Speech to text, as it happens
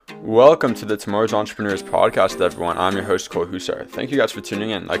Welcome to the Tomorrow's Entrepreneurs podcast, everyone. I'm your host, Cole Husar. Thank you guys for tuning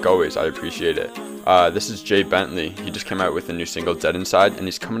in. Like always, I appreciate it. This is Jay Bentley. He just came out with a new single, Dead Inside, and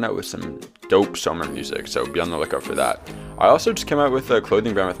he's coming out with some dope summer music, so be on the lookout for that. I also just came out with a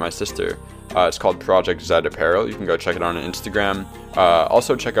clothing brand with my sister. It's called Project Z Apparel. You can go check it out on Instagram.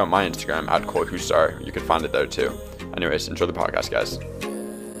 Also, check out my Instagram, at Cole Husar. You can find it there, too. Anyways, enjoy the podcast, guys.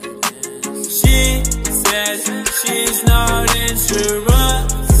 She said she's not interested.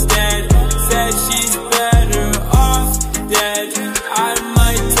 Said she's better off dead. I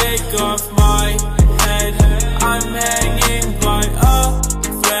might take off my head. I'm hanging by a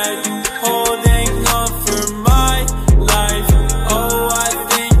thread, holding on for my life. Oh, I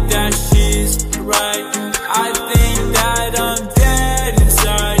think that she's right. I think that I'm dead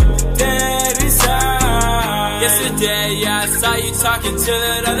inside, dead inside. Yesterday I saw you talking to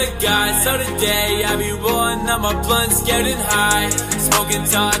that other guy. So today I be rolling up my blunts, getting high, smoking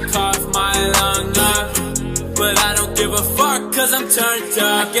till I cough my lung up. But I don't give a fuck, cause I'm turned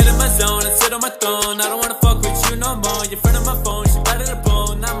up. I get in my zone and sit on my throne. I don't wanna fuck with you no more. Your friend on my phone, she better the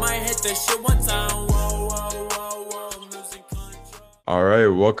bone. I might hit that shit one time. Whoa, whoa, whoa, whoa, I'm losing control. All right,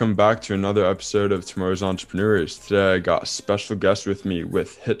 welcome back to another episode of Tomorrow's Entrepreneurs. Today I got a special guest with me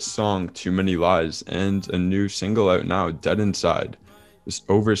with hit song Too Many Lies and a new single out now, Dead Inside. There's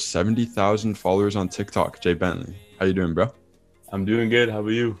over 70,000 followers on TikTok. Jay Bentley, how you doing, bro? I'm doing good. How about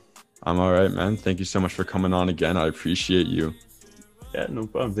you? I'm all right, man. Thank you so much for coming on again. I appreciate you. Yeah, no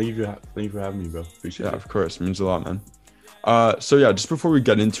problem. Thank you for having me, bro. Appreciate it. Yeah, of course. It means a lot, man. So yeah, just before we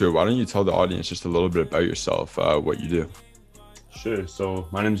get into it, why don't you tell the audience just a little bit about yourself, what you do? Sure. So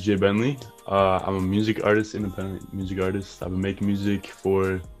my name is Jay Bentley. I'm a music artist, independent music artist. I've been making music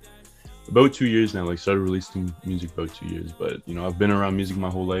for about 2 years now. Like, started releasing music about 2 years. But you know, I've been around music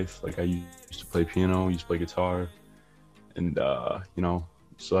my whole life. Like, I used to play piano, used to play guitar, and you know,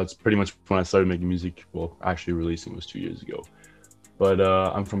 so that's pretty much when I started making music. Well, actually releasing was 2 years ago. But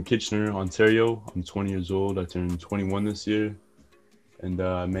I'm from Kitchener, Ontario. I'm 20 years old. I turned 21 this year, and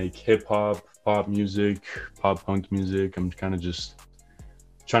I make hip hop, pop music, pop punk music. I'm kind of just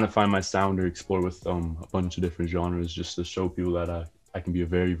trying to find my sound or explore with a bunch of different genres, just to show people that I can be a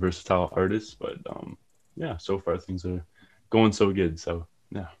very versatile artist. But yeah, so far things are going so good. So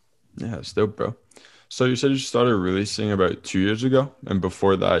yeah. Yeah, it's dope, bro. So you said you started releasing about 2 years ago, and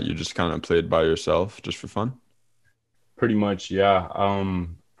before that you just kind of played by yourself just for fun? Pretty much, yeah.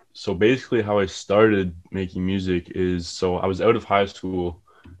 So basically how I started making music is, so I was out of high school,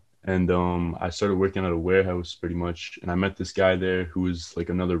 and I started working at a warehouse pretty much, and I met this guy there who was like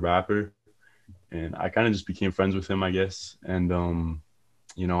another rapper, and I kind of just became friends with him, I guess. And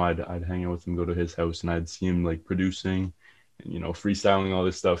you know, I'd hang out with him, go to his house, and I'd see him like producing and, you know, freestyling all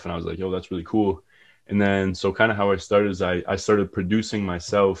this stuff, and I was like, yo, that's really cool. And then so kind of how I started is I started producing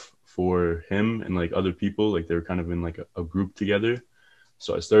myself for him and like other people. Like, they were kind of in like a group together.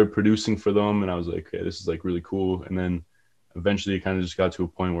 So I started producing for them, and I was like, okay, this is like really cool. And then eventually it kind of just got to a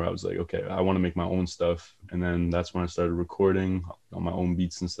point where I was like, okay, I want to make my own stuff. And then that's when I started recording on my own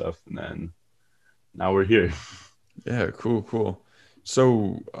beats and stuff. And then now we're here. Yeah, cool.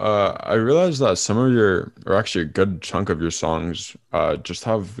 So I realized that some of your, or actually a good chunk of your songs just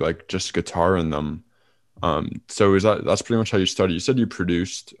have like just guitar in them. So that's pretty much how you started? You said you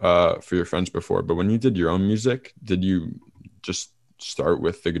produced for your friends before, but when you did your own music, did you just start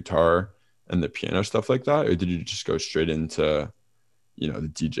with the guitar and the piano stuff like that, or did you just go straight into, you know, the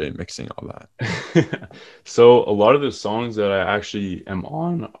DJ mixing, all that? So a lot of the songs that I actually am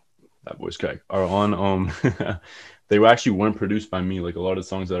on, that voice crack, are on they actually weren't produced by me. Like, a lot of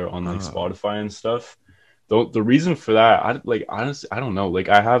songs that are on like Spotify and stuff. The reason for that, honestly, I don't know. Like,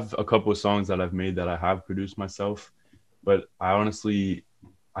 I have a couple of songs that I've made that I have produced myself, but I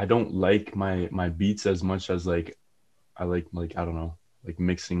don't like my beats as much as like I like I don't know, like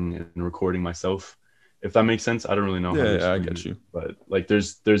mixing and recording myself. If that makes sense. I don't really know. Yeah, I get you. But like,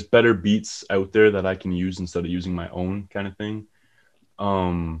 there's better beats out there that I can use instead of using my own kind of thing.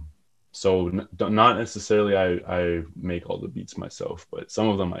 So not necessarily I make all the beats myself, but some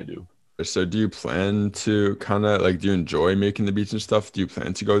of them I do. So do you plan to kind of like, do you enjoy making the beats and stuff? Do you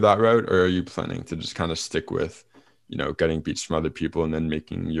plan to go that route, or are you planning to just kind of stick with, you know, getting beats from other people and then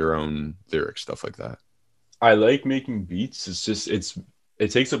making your own lyrics, stuff like that? I like making beats. It's just,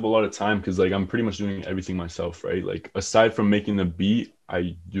 it takes up a lot of time because like I'm pretty much doing everything myself, right? Like, aside from making the beat,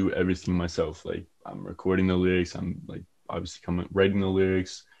 I do everything myself. Like, I'm recording the lyrics, I'm like obviously writing the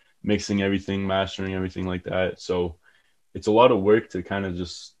lyrics, mixing everything, mastering everything like that. So it's a lot of work to kind of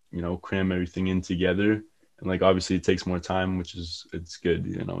just, you know, cram everything in together. And like, obviously it takes more time, which is, it's good.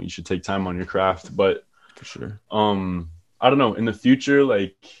 You know, you should take time on your craft. But for sure. I don't know, in the future,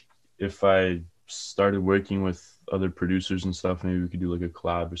 like, if I started working with other producers and stuff, maybe we could do like a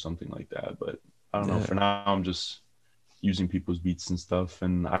collab or something like that. But I don't know. Yeah. For now, I'm just using people's beats and stuff.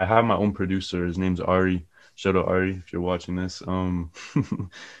 And I have my own producer. His name's Ari. Shout out Ari if you're watching this.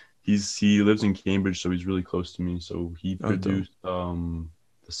 He lives in Cambridge, so he's really close to me. So he Oh, dope. produced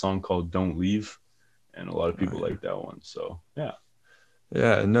the song called "Don't Leave," and a lot of Oh, people yeah. like that one. So yeah.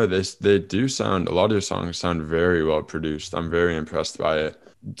 Yeah, no, they do sound, a lot of your songs sound very well produced. I'm very impressed by it.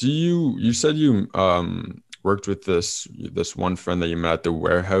 You said you worked with this one friend that you met at the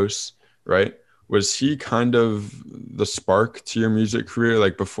warehouse, right? Was he kind of the spark to your music career?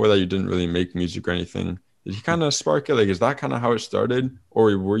 Like before that you didn't really make music or anything. Did he kind of spark it? Like is that kind of how it started?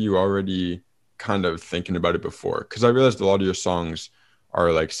 Or were you already kind of thinking about it before? Because I realized a lot of your songs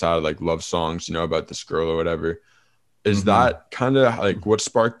are like sad, like love songs, about this girl or whatever. Is Hmm. that kind of like what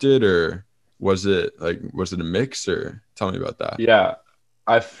sparked it, or was it a mix, or tell me about that? Yeah,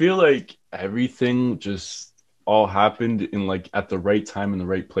 I feel like everything just all happened in like at the right time in the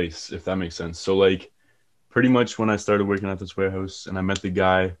right place, if that makes sense. So like pretty much when I started working at this warehouse and I met the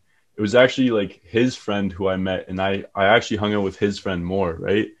guy, it was actually like his friend who I met, and I actually hung out with his friend more,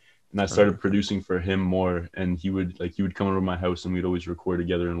 right? And I started Okay. producing for him more, and he would come over to my house and we'd always record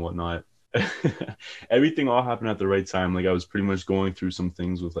together and whatnot. Everything all happened at the right time. Like I was pretty much going through some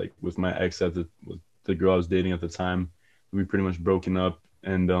things with my ex at the girl I was dating at the time. We pretty much broken up,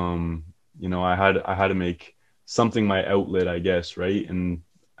 and I had to make something my outlet, I guess, right? And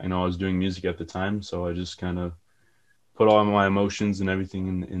I know I was doing music at the time, so I just kind of put all my emotions and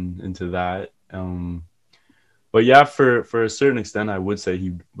everything into that. But yeah, for a certain extent, I would say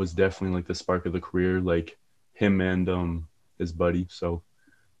he was definitely like the spark of the career, like him and his buddy. So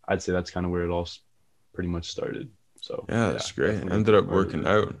I'd say that's kind of where it all pretty much started. So Yeah, yeah, that's great. definitely a Ended big up part of working it.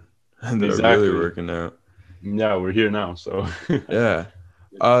 out. Ended up really Exactly. working out. Yeah, we're here now. So Yeah.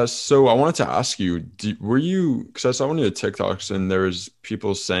 So I wanted to ask you, were you, because I saw one of your TikToks and there was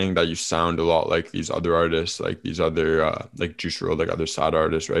people saying that you sound a lot like these other artists, like these other, like Juice WRLD, like other sad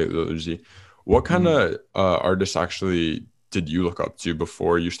artists, right? Lil Uzi. What kind Mhm. of artists actually did you look up to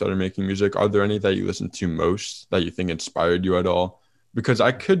before you started making music? Are there any that you listen to most that you think inspired you at all? Because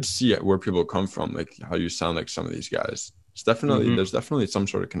I could see where people come from, like how you sound like some of these guys. There's Mhm. definitely some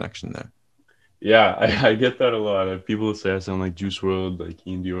sort of connection there. Yeah, I get that a lot. People say I sound like Juice WRLD, like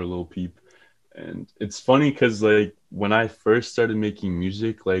Ian Dior, Lil Peep. And it's funny because like when I first started making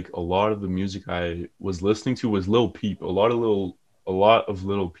music, like a lot of the music I was listening to was Lil Peep, a lot of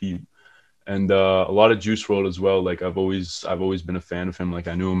Lil Peep, and a lot of Juice WRLD as well. Like I've always been a fan of him. Like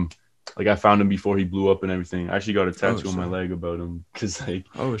I knew him, like I found him before he blew up and everything. I actually got a Oh, tattoo on my shit. leg about him because like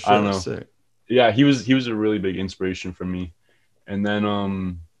Oh, I shit. don't That's know. sick. Yeah, he was a really big inspiration for me. And then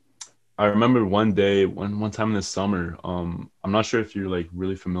I remember one day, one time in the summer, I'm not sure if you're like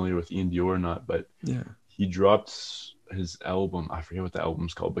really familiar with Ian Dior or not, but Yeah. he dropped his album. I forget what the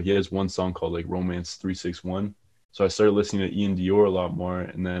album's called, but he has one song called like Romance 361. So I started listening to Ian Dior a lot more,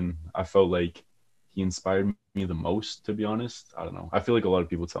 and then I felt like he inspired me the most, to be honest. I don't know. I feel like a lot of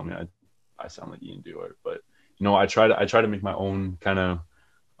people tell me I sound like Ian Dior, but I try to make my own kind of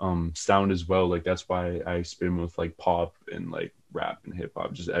sound as well. Like that's why I experiment with like pop and like rap and hip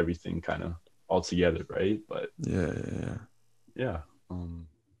hop, just everything kind of all together, right? But Yeah, yeah, yeah. yeah, um,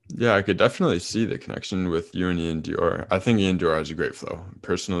 Yeah, I could definitely see the connection with you and Ian Dior. I think Ian Dior has a great flow.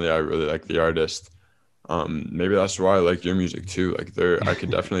 Personally, I really like the artist. Maybe that's why I like your music too. Like I could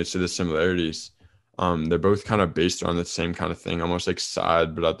definitely see the similarities. They're both kind of based on the same kind of thing, almost like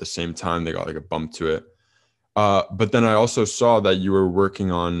sad, but at the same time they got like a bump to it. But then I also saw that you were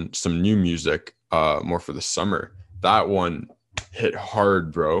working on some new music, more for the summer. That one hit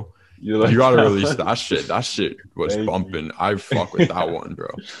hard, bro. you You like gotta that release one? that shit. That shit was Thank you. bumping. I fuck with that one, bro.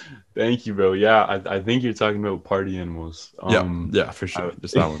 Thank you, bro. Yeah, I think you're talking about Party Animals. Yeah, yeah, for sure. I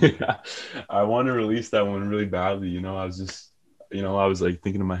Just that one. I want to release that one really badly. I was like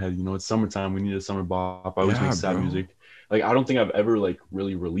thinking in my head, it's summertime. We need a summer bop. I always make Yeah, sad bro. music. Like I don't think I've ever like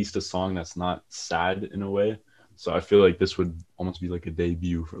really released a song that's not sad in a way. So I feel like this would almost be like a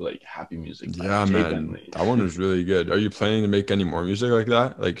debut for like Happy Music by Yeah, Jay man. Bentley. That one was really good. Are you planning to make any more music like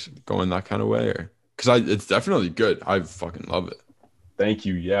that? Like going that kind of way, or because it's definitely good. I fucking love it. Thank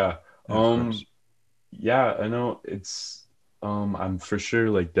you. Yeah. Yeah, of course. Um, Yeah, I know I'm for sure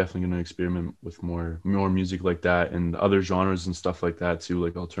like definitely gonna experiment with more music like that and other genres and stuff like that too,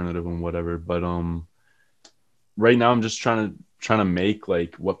 like alternative and whatever. But right now I'm just trying to make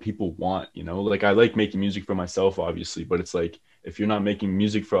like what people want. Like I like making music for myself obviously, but it's like if you're not making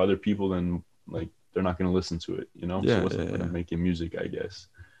music for other people, then like they're not gonna listen to it. So Yeah, what's the yeah, point yeah. of making music, I guess.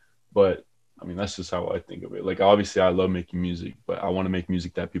 But I mean, that's just how I think of it. Like, obviously, I love making music, but I want to make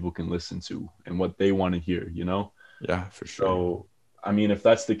music that people can listen to and what they want to hear, you know? Yeah, for sure. So, I mean, if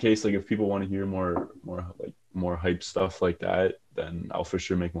that's the case, like if people want to hear more hype stuff like that, then I'll for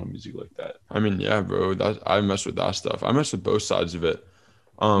sure make more music like that. I mean, yeah, bro, that I mess with that stuff. I mess with both sides of it.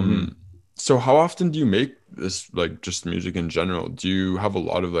 Hmm. So how often do you make this, like just music in general? Do you have a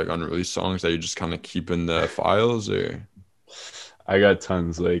lot of like unreleased songs that you just kind of keep in the files or I got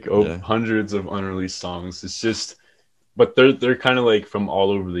tons, like yeah. hundreds of unreleased songs. It's just, but they're kind of like from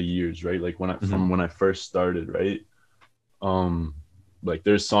all over the years, right? Like Hmm. when I first started, right? Um, like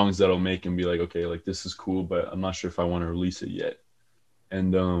there's songs that I'll make and be like, okay, like this is cool, but I'm not sure if I want to release it yet.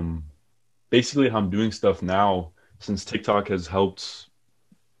 And basically, how I'm doing stuff now, since TikTok has helped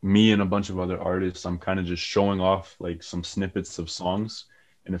me and a bunch of other artists, I'm kind of just showing off like some snippets of songs.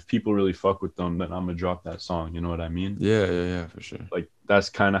 And if people really fuck with them, then I'm gonna drop that song. You know what I mean? Yeah, yeah, yeah, for sure. Like that's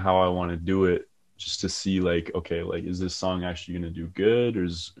kind of how I want to do it, just to see like, okay, like is this song actually gonna do good, or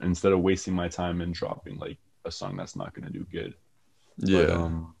is instead of wasting my time and dropping like a song that's not gonna do good. But Yeah.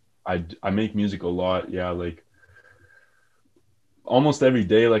 I make music a lot. Yeah, like almost every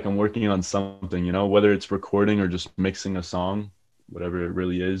day, like I'm working on something, you know, whether it's recording or just mixing a song, whatever it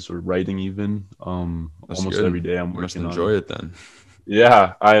really is, or writing even. That's Almost good. every day I'm You must working enjoy on. it then.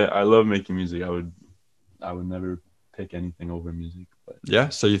 Yeah, I love making music. I would never pick anything over music, but Yeah,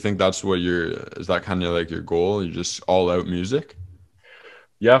 so you think that's what your is that kind of like your goal? You just all out music?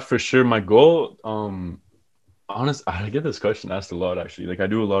 yeah, for sure. My goal, honest, I get this question asked a lot actually. Like I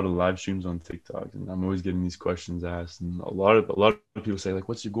do a lot of live streams on TikTok, and I'm always getting these questions asked, and a lot of people say like,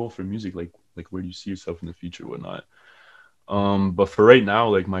 "What's your goal for music? Like where do you see yourself in the future, whatnot?" But for right now,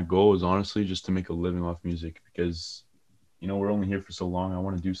 like my goal is honestly just to make a living off music because we're only here for so long. I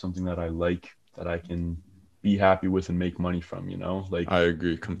want to do something that I like, that I can be happy with and make money from, like, I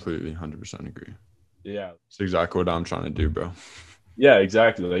agree completely, 100% agree. yeah, It's exactly what I'm trying to do, bro. yeah,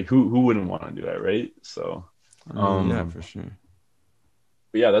 exactly. Like who wouldn't want to do that, right? So, I mean, yeah, um, for sure.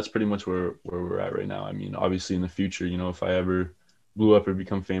 but yeah, that's pretty much where we're at right now. I mean, obviously in the future, if I ever blew up or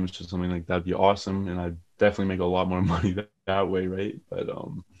become famous or something like that, that'd be awesome, and I'd definitely make a lot more money that way, right? But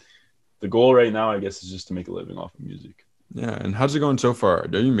the goal right now, I guess, is just to make a living off of music. Yeah, and how's it going so far?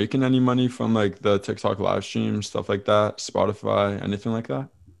 Are you making any money from like the TikTok live streams, stuff like that, Spotify, anything like that?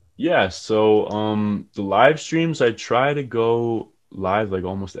 Yeah, so the live streams, I try to go live like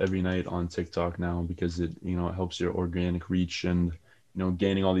almost every night on TikTok now because it helps your organic reach and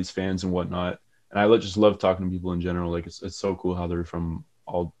gaining all these fans and whatnot. And just love talking to people in general. Like it's so cool how they're from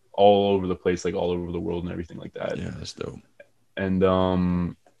all over the place, like all over the world and everything like that. Yeah, that's dope. And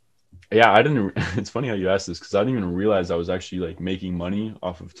yeah, I didn't it's funny how you asked this because I didn't even realize I was actually like making money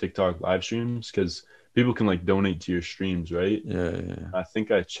off of TikTok live streams because people can like donate to your streams, right? Yeah, yeah, I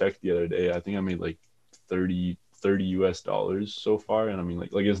think I checked the other day. I think I made like 30 US dollars so far. And I mean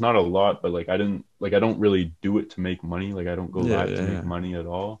like it's not a lot, but like I don't really do it to make money. Like I don't go yeah, live to yeah, make yeah. money at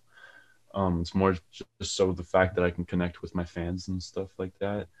all. It's more just so the fact that I can connect with my fans and stuff like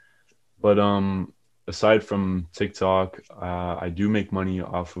that. But aside from TikTok, I do make money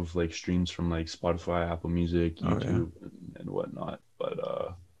off of like streams from like Spotify, Apple Music, Oh yeah, YouTube, and whatnot. But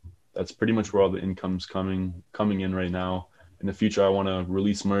that's pretty much where all the income's coming in right now. In the future, I want to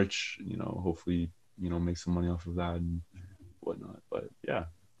release merch. Hopefully, make some money off of that and whatnot. But yeah,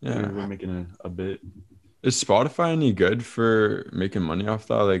 we're yeah. making a bit. Is Spotify any good for making money off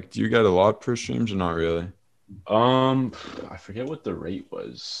that? Like, do you get a lot per streams or not really? Um, I forget what the rate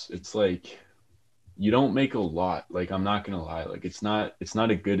was. It's like you don't make a lot. Like I'm not gonna lie. Like it's not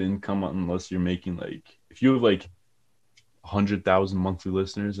a good income unless you're making like if you have like 100,000 monthly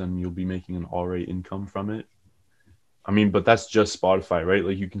listeners and you'll be making an all right income from it. I mean, but that's just Spotify, right?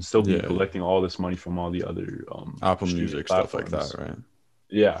 Like you can still be Yeah, collecting all this money from all the other Apple streaming Music, stuff like that, platforms. right?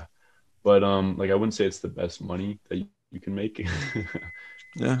 Yeah. But like I wouldn't say it's the best money that you can make.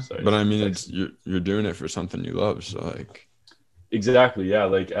 Yeah, Sorry, but I mean, text it's me. you're doing it for something you love, so like, Exactly. Yeah.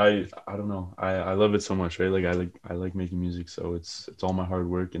 Like I don't know. I love it so much, right? Like I like making music, so it's all my hard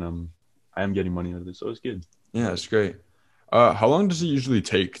work and I am getting money out of it, so it's good. yeah, it's great. How long does it usually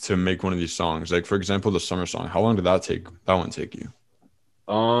take to make one of these songs? Like, for example, the summer song. How long did that take? That one take you?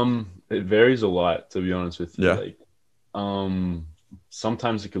 It varies a lot, to be honest with you. Yeah. Like, um,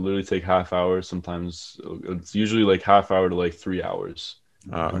 sometimes it could literally take half hour. Sometimes it's usually like half hour to like 3 hours.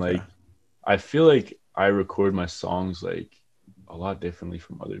 Oh, And okay. like, I feel like I record my songs like a lot differently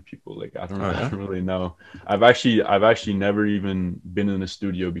from other people. Like, I don't, Oh I yeah. don't really know. I've actually never even been in a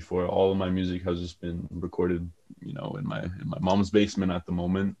studio before. All of my music has just been recorded, in my mom's basement at the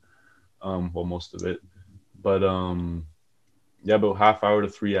moment. Well, most of it, but yeah, about half hour to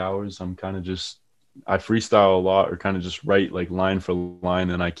 3 hours. I'm kind of just, I freestyle a lot, or kind of just write like line for line,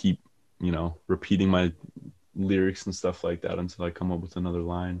 and I keep, repeating my lyrics and stuff like that until I come up with another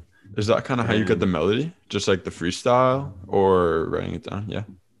line. Is that kind of how you get the And melody? Just like the freestyle or writing it down? Yeah.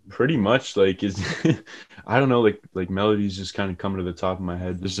 pretty much like is I don't know, like melodies just kind of come to the top of my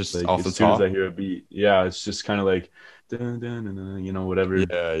head. It's just Like off the as soon as I top. hear a beat, yeah, it's just kind of like dun, dun, dun, dun, whatever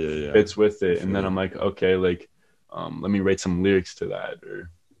Yeah, yeah, yeah. fits with I it. And feel then you. I'm like, okay, like let me write some lyrics to that,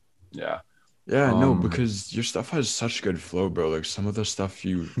 or yeah. Yeah, no, Um because your stuff has such good flow, bro. Like some of the stuff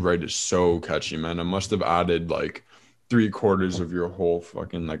you write is so catchy, man. I must have added like 3/4 of your whole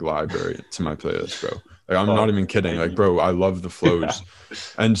fucking like library to my playlist, bro. Like I'm not oh, even kidding. thank Like, you. bro, I love the flows.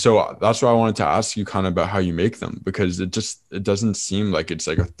 And so that's why I wanted to ask you kind of about how you make them because it doesn't seem like it's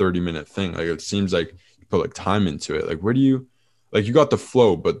like a 30-minute thing. Like it seems like you put like time into it. Like where do you like you got the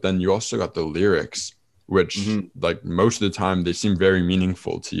flow, but then you also got the lyrics, which Mhm. like most of the time they seem very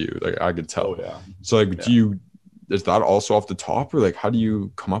meaningful to you. Like I could Oh tell. yeah. So like Yeah. is that also off the top or like how do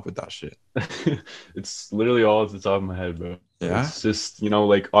you come up with that shit? It's literally all at the top of my head, bro. Yeah. It's just,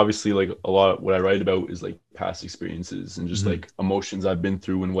 like obviously like a lot of what I write about is like past experiences and just Hmm. like emotions I've been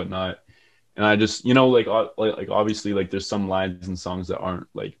through and whatnot. And I just, like obviously like there's some lines in songs that aren't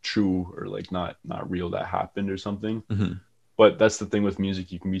like true or like not real that happened or something. Hmm. But that's the thing with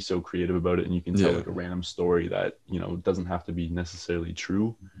music, you can be so creative about it and you can tell Yeah. like a random story that, doesn't have to be necessarily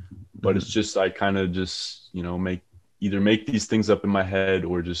true, but it's Hmm. just I kind of just make these things up in my head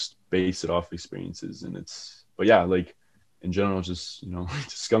or just base it off experiences. And it's but yeah, like in general, just it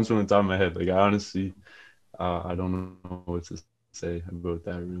just comes from the top of my head. Like I honestly, I don't know what to say about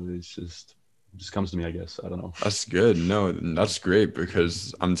that. Really, it just comes to me, I guess. I don't know. That's good. No, that's great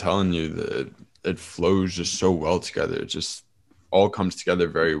because I'm telling you that it flows just so well together. It just all comes together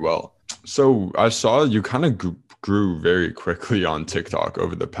very well. So I saw you kind of grew very quickly on TikTok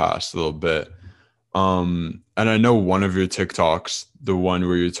over the past little bit. And I know one of your TikToks, the one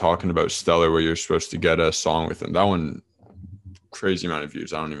where you're talking about Stellar, where you're supposed to get a song with him, that one crazy amount of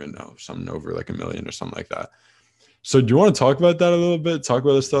views. I don't even know, something over like 1 million or something like that. So do you want to talk about that a little bit? Talk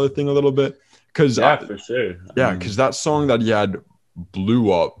about the Stellar thing a little bit? Because Yeah, for sure. I yeah, because mean, that song that he had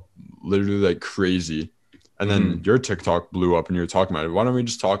blew up literally like crazy. And then mhm, your TikTok blew up and you were talking about it. Why don't we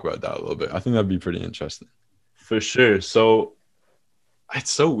just talk about that a little bit? I think that'd be pretty interesting. for sure. So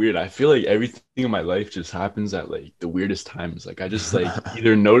it's so weird. I feel like everything in my life just happens at like the weirdest times. Like I just like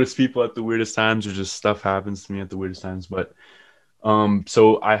either notice people at the weirdest times or just stuff happens to me at the weirdest times. But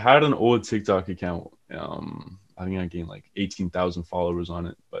so I had an old TikTok account. I think I gained like 18,000 followers on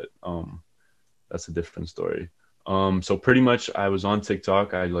it, but that's a different story. So pretty much I was on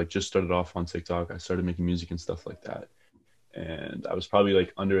TikTok. I like just started off on TikTok. I started making music and stuff like that. And I was probably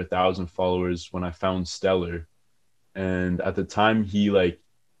like under 1,000 followers when I found Stellar. And at the time he like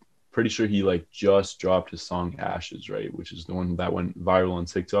pretty sure he like just dropped his song Ashes, right? Which is the one that went viral on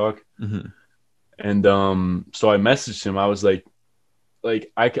TikTok. Hmm. And so I messaged him. I was like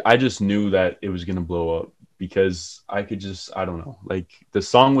I just knew that it was gonna blow up because I could just I don't know, like the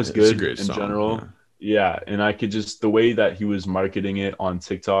song was It's a good great in song. Yeah. general. Yeah, and I could just the way that he was marketing it on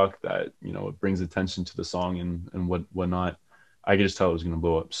TikTok, that it brings attention to the song and whatnot. I could just tell it was gonna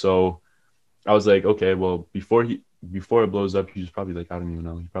blow up. So I was like, okay, well, before it blows up, he was probably like, I don't even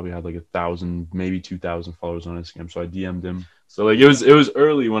know. He probably had like 1,000, maybe 2,000 followers on Instagram. So I DM'd him. So like it was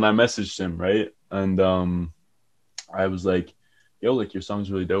early when I messaged him, right? And I was like, yo, like your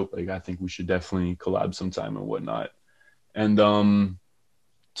song's really dope. Like I think we should definitely collab sometime and whatnot. And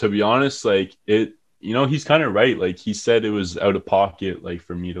to be honest, like he's kind of right. Like he said it was out of pocket, like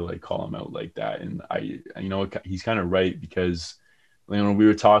for me to like call him out like that. And he's kind of right because like, when we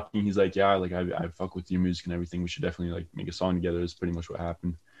were talking, he's like, yeah, like I fuck with your music and everything. We should definitely like make a song together. Is pretty much what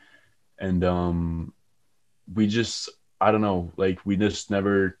happened. And we just I don't know, like we just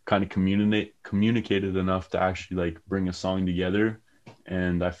never kind of communicated enough to actually like bring a song together.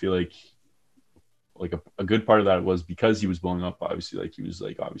 And I feel like a good part of that was because he was blowing up, obviously, like he was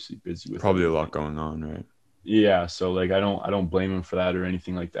like obviously busy with Probably a lot everything. going on, right? Yeah, so like I don't blame him for that or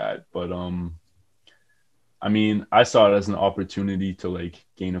anything like that. But I mean, I saw it as an opportunity to like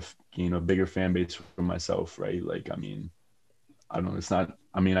gain a bigger fan base for myself, right? Like I mean, I don't know, it's not,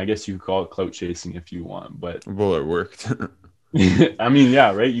 I mean, I guess you could call it clout chasing if you want, but Well, it worked. I mean,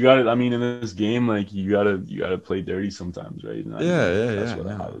 yeah, right. You got to. I mean, in this game, like you gotta play dirty sometimes, right? And I Yeah, mean, yeah, that's yeah. what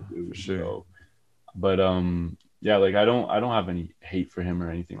I had to No, do. for sure. So, but yeah, like I don't have any hate for him or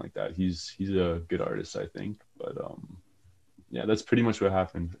anything like that. He's a good artist, I think. But yeah, that's pretty much what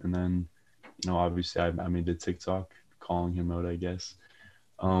happened. And then, obviously, I made the TikTok calling him out, I guess.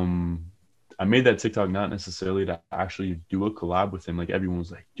 Um, I made that TikTok not necessarily to actually do a collab with him. Like everyone was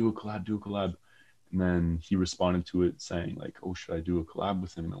like, do a collab, do a collab. And then he responded to it saying like, oh, should I do a collab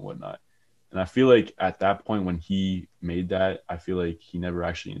with him and whatnot? And I feel like at that point when he made that, I feel like he never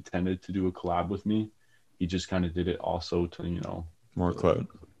actually intended to do a collab with me. He just kind of did it also to, you know, More clout.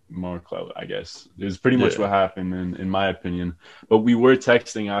 more clout, I guess. It was pretty much what happened in my opinion. But we were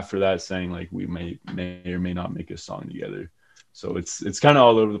texting after that saying like we may or may not make a song together. So it's kind of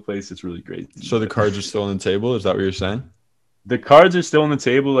all over the place. It's really great. So the cards are still on the table. Is that what you're saying? The cards are still on the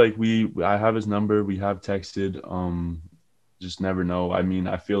table. Like I have his number. We have texted. Just never know. I mean,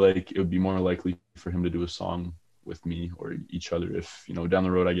 I feel like it would be more likely for him to do a song with me or each other if, you know, down the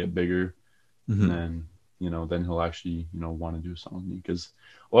road I get bigger, and then, you know, then he'll actually, you know, want to do a song with me. Because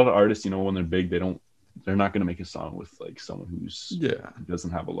a lot of artists, you know, when they're big, they're not going to make a song with like someone who's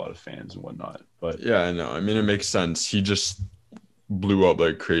doesn't have a lot of fans and whatnot. But yeah, I know. I mean, it makes sense. He just blew up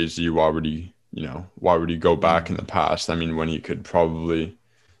like crazy. Why would he go back in the past? I mean, when he could probably,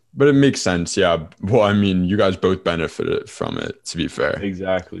 but it makes sense. Yeah. Well, I mean, you guys both benefited from it, to be fair.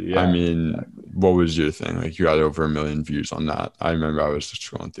 Exactly. Yeah. I mean, what was your thing? Like you got over 1 million views on that. I remember I was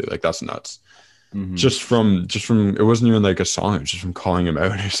just going through like, that's nuts. Just from it wasn't even like a song, it was just from calling him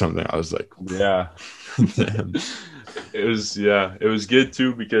out or something. I was like, yeah. damn. It was good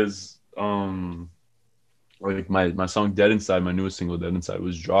too because like my song Dead Inside, my newest single Dead Inside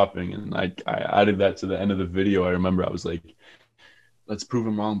was dropping, and I added that to the end of the video. I remember I was like, let's prove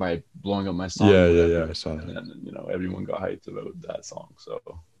him wrong by blowing up my song. Yeah, I saw that. And you know, everyone got hyped about that song. So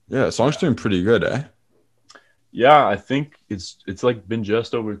yeah, the song's doing pretty good, eh? Yeah, I think it's like been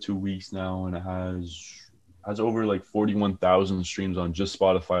just over 2 weeks now, and it has over like 41,000 streams on just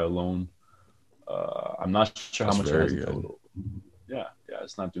Spotify alone. I'm not sure how much it has in total. Yeah,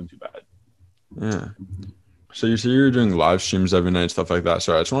 it's not doing too bad. Yeah. So you say you're doing live streams every night, stuff like that.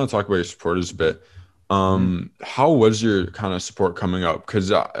 So I just want to talk about your supporters a bit. How was your kind of support coming up?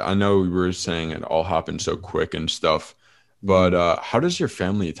 Because I know we were saying it all happened so quick and stuff. But how does your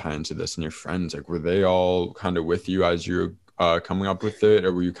family tie into this and your friends? Like, were they all kind of with you as you're coming up with it,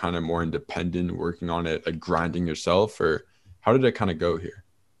 or were you kind of more independent, working on it, like grinding yourself, or how did it kind of go here?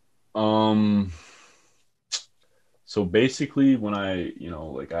 So basically, when I, you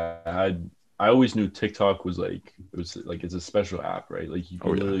know, like I always knew TikTok was like it's a special app, right? Like you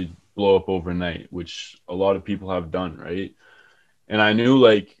can literally blow up overnight, which a lot of people have done, right? And I knew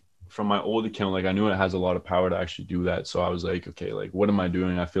like, from my old account, like I knew it has a lot of power to actually do that. So I was like, okay, like what am I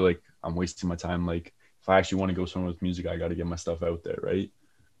doing? I feel like I'm wasting my time. Like if I actually want to go somewhere with music, I got to get my stuff out there, right?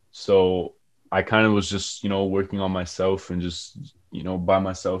 So I kind of was just, you know, working on myself and just, you know, by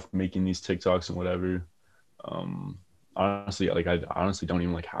myself making these TikToks and whatever. Honestly, like I honestly don't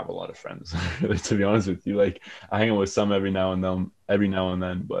even like have a lot of friends, to be honest with you. Like I hang out with some every now and then,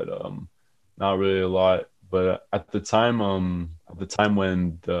 but not really a lot. But at the time when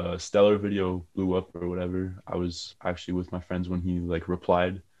the Stellar video blew up or whatever, I was actually with my friends when he like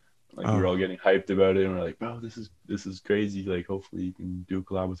replied. Like we were all getting hyped about it, and we're like, bro, this is crazy. Like hopefully you can do a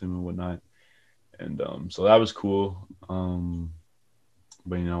collab with him and whatnot. And so that was cool.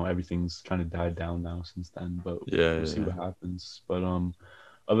 But you know, everything's kind of died down now since then. But we'll see what happens. But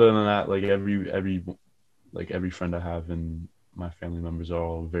other than that, like every friend I have and my family members are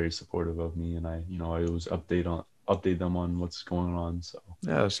all very supportive of me, and I always update them on what's going on. So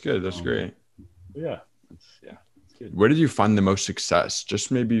yeah, that's good. That's great. It's good. Where did you find the most success?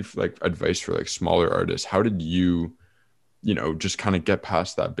 Just maybe like advice for like smaller artists. How did you just kind of get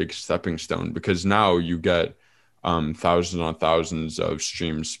past that big stepping stone? Because now you get thousands on thousands of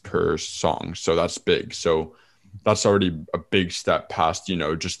streams per song, so that's big. So that's already a big step past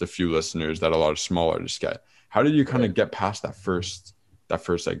just a few listeners that a lot of small artists get. How did you kind of get past that first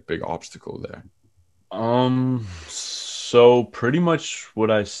like big obstacle there? So pretty much what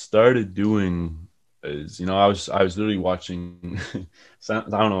I started doing is, I was literally watching I don't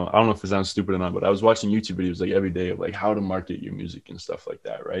know if it sounds stupid or not, but I was watching YouTube videos like every day of like how to market your music and stuff like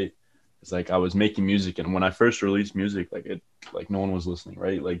that, right? It's like I was making music, and when I first released music, like no one was listening,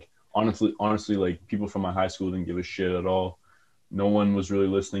 right? Like honestly, like people from my high school didn't give a shit at all. No one was really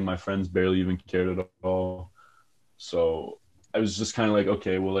listening. My friends barely even cared at all. So I was just kind of like,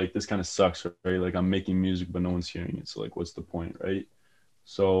 okay, well, like this kind of sucks, right? Like I'm making music, but no one's hearing it. So like, what's the point, right?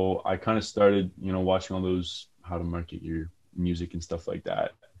 So I kind of started, watching all those how to market your music and stuff like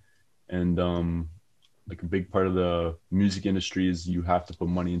that. And like a big part of the music industry is you have to put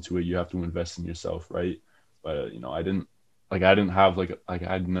money into it. You have to invest in yourself, right? But I don't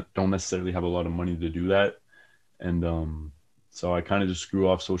necessarily have a lot of money to do that. And so I kind of just grew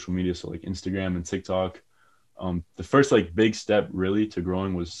off social media, so like Instagram and TikTok. The first like big step really to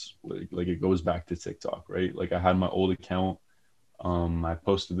growing was like it goes back to TikTok, right? Like I had my old account. I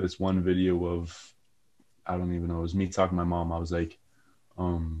posted this one video of, I don't even know, it was me talking to my mom. I was like,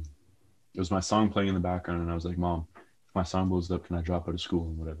 it was my song playing in the background, and I was like, Mom, if my song blows up, can I drop out of school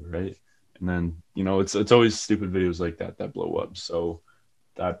and whatever, right? And then, you know, it's always stupid videos like that that blow up. So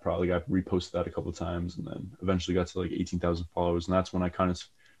that probably got reposted that a couple of times, and then eventually got to like 18,000 followers. And that's when I kind of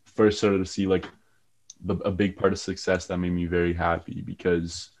first started to see like a big part of success that made me very happy,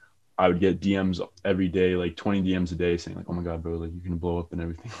 because I would get DMs every day, like 20 DMs a day saying like, oh my God, bro, like you're going to blow up and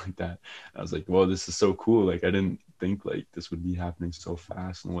everything like that. And I was like, well, this is so cool. Like I didn't think like this would be happening so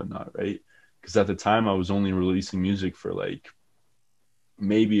fast and whatnot. Right. Because at the time I was only releasing music for like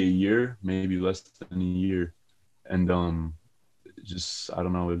maybe a year, maybe less than a year. And just, I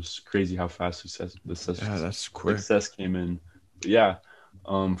don't know, it was crazy how fast That's quick. success came in. But yeah.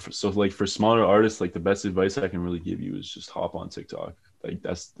 So like for smaller artists, like the best advice I can really give you is just hop on TikTok. Like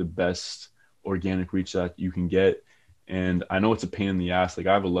that's the best organic reach that you can get. And I know it's a pain in the ass. Like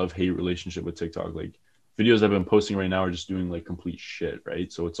I have a love-hate relationship with TikTok. Like videos I've been posting right now are just doing like complete shit,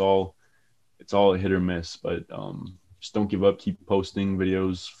 right? So it's all a hit or miss, but just don't give up. Keep posting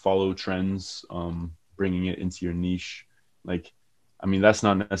videos, follow trends, bringing it into your niche. Like, I mean, that's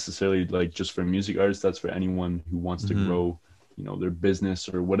not necessarily like just for music artists. That's for anyone who wants to grow, you know, their business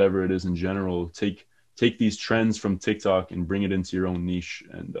or whatever it is in general. Take these trends from TikTok and bring it into your own niche,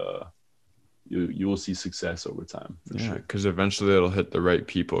 and you will see success over time. For sure. Because eventually it'll hit the right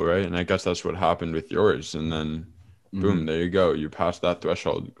people, right? And I guess that's what happened with yours. And then, boom, there you go. You passed that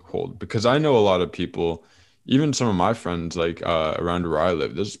threshold. Because I know a lot of people, even some of my friends, like around where I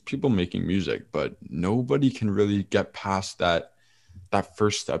live, there's people making music, but nobody can really get past that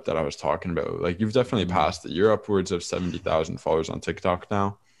first step that I was talking about. Like you've definitely passed it. You're upwards of 70,000 followers on TikTok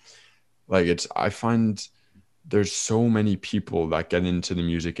now. Like I find there's so many people that get into the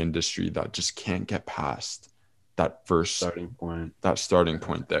music industry that just can't get past that first starting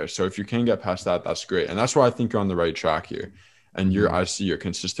point there. So if you can get past that, that's great. And that's why I think you're on the right track here. And I see you're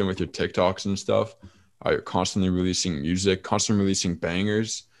consistent with your TikToks and stuff. You're constantly releasing music, constantly releasing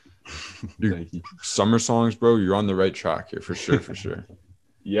bangers. Thank you. Summer songs, bro, you're on the right track here for sure.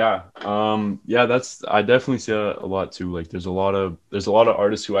 Yeah. I definitely see a lot too. Like there's a lot of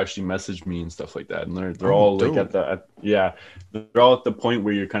artists who actually message me and stuff like that. And they're all dope. Like they're all at the point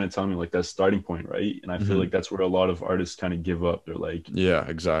where you're kind of telling me like that starting point, right? And I feel like that's where a lot of artists kind of give up. They're like, yeah,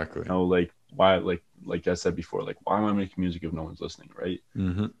 exactly. You know, like why, like I said before, like why am I making music if no one's listening, right?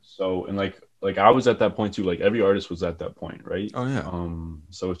 So, and like I was at that point too. Like every artist was at that point, right? Oh yeah.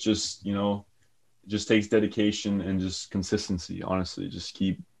 So it's just, you know, it just takes dedication and just consistency. Honestly, just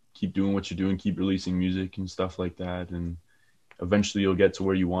keep doing what you're doing, keep releasing music and stuff like that, and eventually you'll get to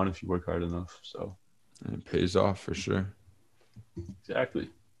where you want if you work hard enough. So and it pays off for sure. Exactly.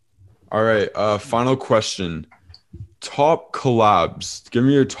 All right. Final question. Top collabs. Give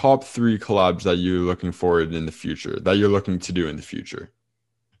me your top 3 collabs that you're looking forward in the future, that you're looking to do in the future.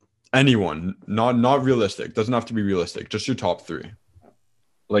 Anyone, not realistic. Doesn't have to be realistic. Just your top 3.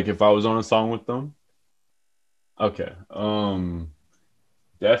 Like if I was on a song with them? Okay.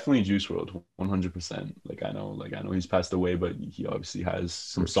 Definitely Juice WRLD, 100%. Like I know he's passed away, but he obviously has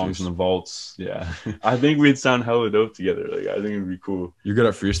some songs in the vaults. Yeah. I think we'd sound hella dope together. Like I think it'd be cool. You're good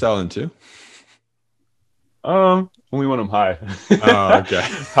at freestyling too? Only when I'm high. Oh, okay.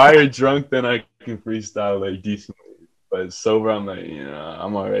 High or drunk, then I can freestyle like decently. But sober, I'm like, you know,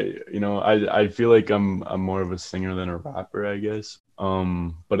 I'm all right. You know, I feel like I'm more of a singer than a rapper, I guess.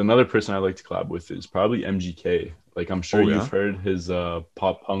 But another person I like to collab with is probably MGK. Like I'm sure you've heard his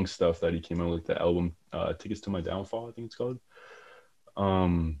pop punk stuff that he came out with, the album Tickets to My Downfall, I think it's called.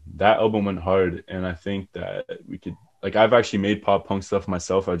 That album went hard, and I think that we could, like, I've actually made pop punk stuff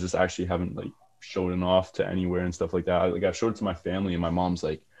myself. I just actually haven't like showed it off to anywhere and stuff like that. Like I've showed it to my family, and my mom's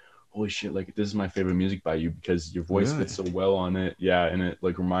like, holy shit, like this is my favorite music by you because your voice fits so well on it. Yeah, and it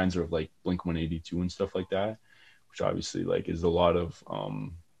like reminds her of like Blink-182 and stuff like that, which obviously like is a lot of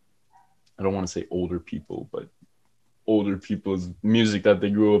I don't want to say older people, but older people's music that they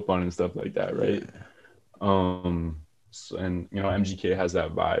grew up on and stuff like that, right? So, and you know, MGK has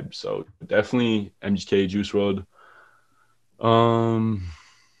that vibe, so definitely MGK, Juice WRLD.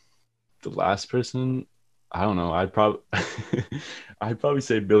 The last person, I don't know. I'd probably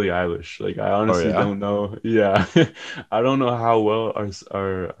say Billie Eilish. Like I honestly don't know. Yeah, I don't know how well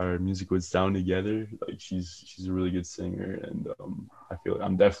our music would sound together. Like she's a really good singer, and I feel like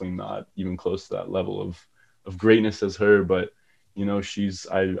I'm definitely not even close to that level of greatness as her. But you know,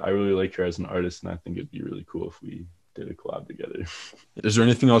 I really like her as an artist, and I think it'd be really cool if we did a collab together. Is there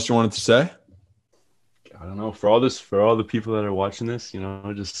anything else you wanted to say? I don't know, for all the people that are watching this,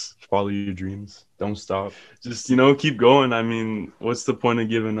 just follow your dreams. Don't stop. Just, keep going. I mean, what's the point of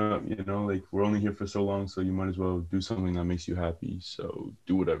giving up? Like, we're only here for so long, so you might as well do something that makes you happy. So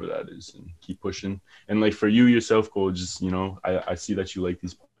do whatever that is and keep pushing. And like for you yourself, Cole, just, I see that you like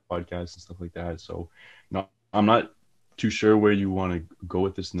these podcasts and stuff like that. So I'm not too sure where you want to go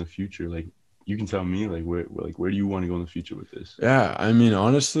with this in the future. Like, you can tell me, like, where do you want to go in the future with this? Yeah, I mean,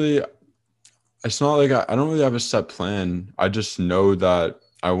 honestly, it's not like I don't really have a set plan. I just know that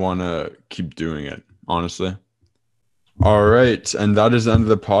I want to keep doing it, honestly. All right. And that is the end of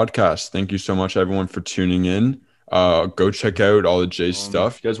the podcast. Thank you so much, everyone, for tuning in. Go check out all of Jay's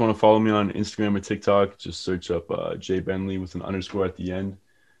stuff. If you guys want to follow me on Instagram or TikTok, just search up Jay Bentley with an underscore at the end.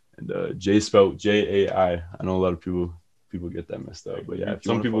 And Jay spelled Jai. I know a lot of people get that messed up. But yeah,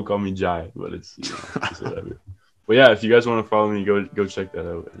 some people call me Jai, but it's, it's whatever. But yeah, if you guys want to follow me, go check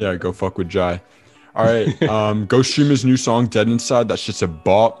that out. Yeah, go fuck with Jai. All right. Go stream his new song, Dead Inside. That shit's a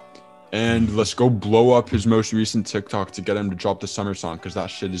bop. And let's go blow up his most recent TikTok to get him to drop the summer song, because that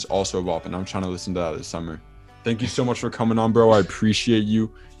shit is also a bop. And I'm trying to listen to that this summer. Thank you so much for coming on, bro. I appreciate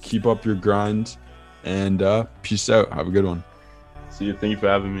you. Keep up your grind. And peace out. Have a good one. See you. Thank you for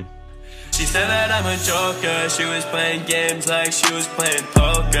having me. She said that I'm a joker. She was playing games like she was playing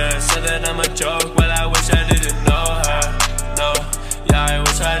poker. Said that I'm a joke, well I wish I didn't know her. No, yeah, I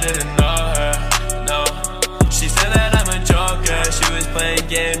wish I didn't know her. No, she said that I'm a joker. She was playing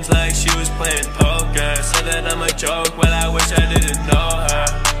games like she was playing poker. Said that I'm a joke, well I wish I didn't know her.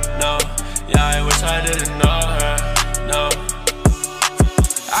 No, yeah, I wish I didn't know her. No,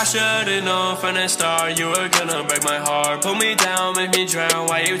 I should've known from the start you were gonna break my heart. Pull me down, make me drown,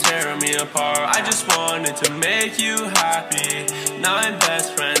 why you tearing me apart? I just wanted to make you happy. Now I'm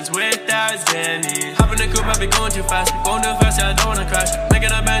best friends with that Danny. Hop in the coupe, I be going too fast. Going too fast, yeah, I don't wanna crash.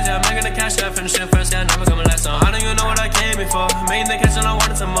 Making a band, yeah, making a cash, yeah. Finish it first, yeah, never coming last on. I don't even know what I came here for. Making the cash and I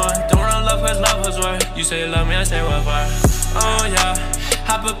wanted some more. Don't run love, cause love was worth. You say you love me, I say what for. Oh yeah,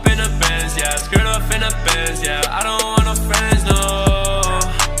 hop up in the Benz, yeah. Skirt off in the Benz, yeah. I don't want no friends, no.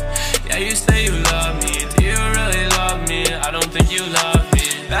 Yeah, you say you love me, do you really love me? I don't think you love me.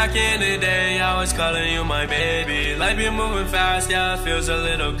 Back in the day, I was calling you my baby. Life be moving fast, yeah, it feels a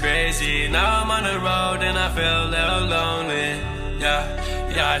little crazy. Now I'm on the road and I feel a little lonely.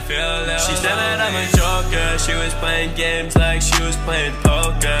 Yeah, I feel a little She said lonely. That I'm a joker. She was playing games like she was playing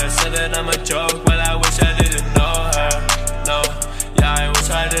poker. Said that I'm a joke, well I wish I didn't know her. No, yeah, I wish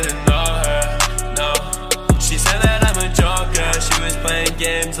I didn't know her. No, she said that I'm a joker. She was playing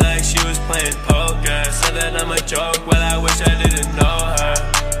games like she was playing poker. Said that I'm a joke, well I wish I didn't know her.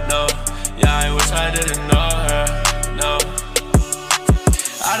 No, yeah, I wish I didn't know her. No,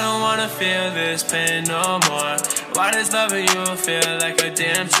 I don't wanna feel this pain no more. Why does loving you feel like a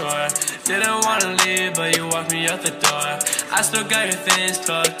damn chore? Didn't wanna leave, but you walked me out the door. I still got your things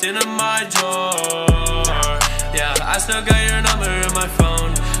tucked into my drawer. Yeah, I still got your number in my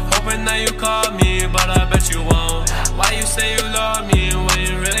phone. Hoping that you call me, but I bet you won't. Why you say you love me when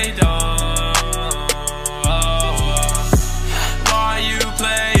you really don't? Why you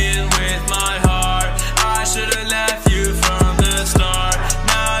playing with my heart? I should've left you from the start.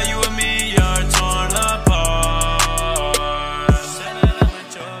 Now you and me are torn apart. Said that I'm a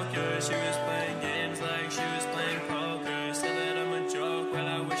joker. She was playing games like she was playing poker. Said that I'm a joke, well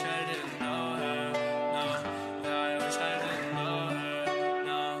I wish I didn't know her. No, yeah, I wish I didn't know her.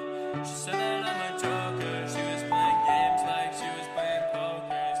 No, she said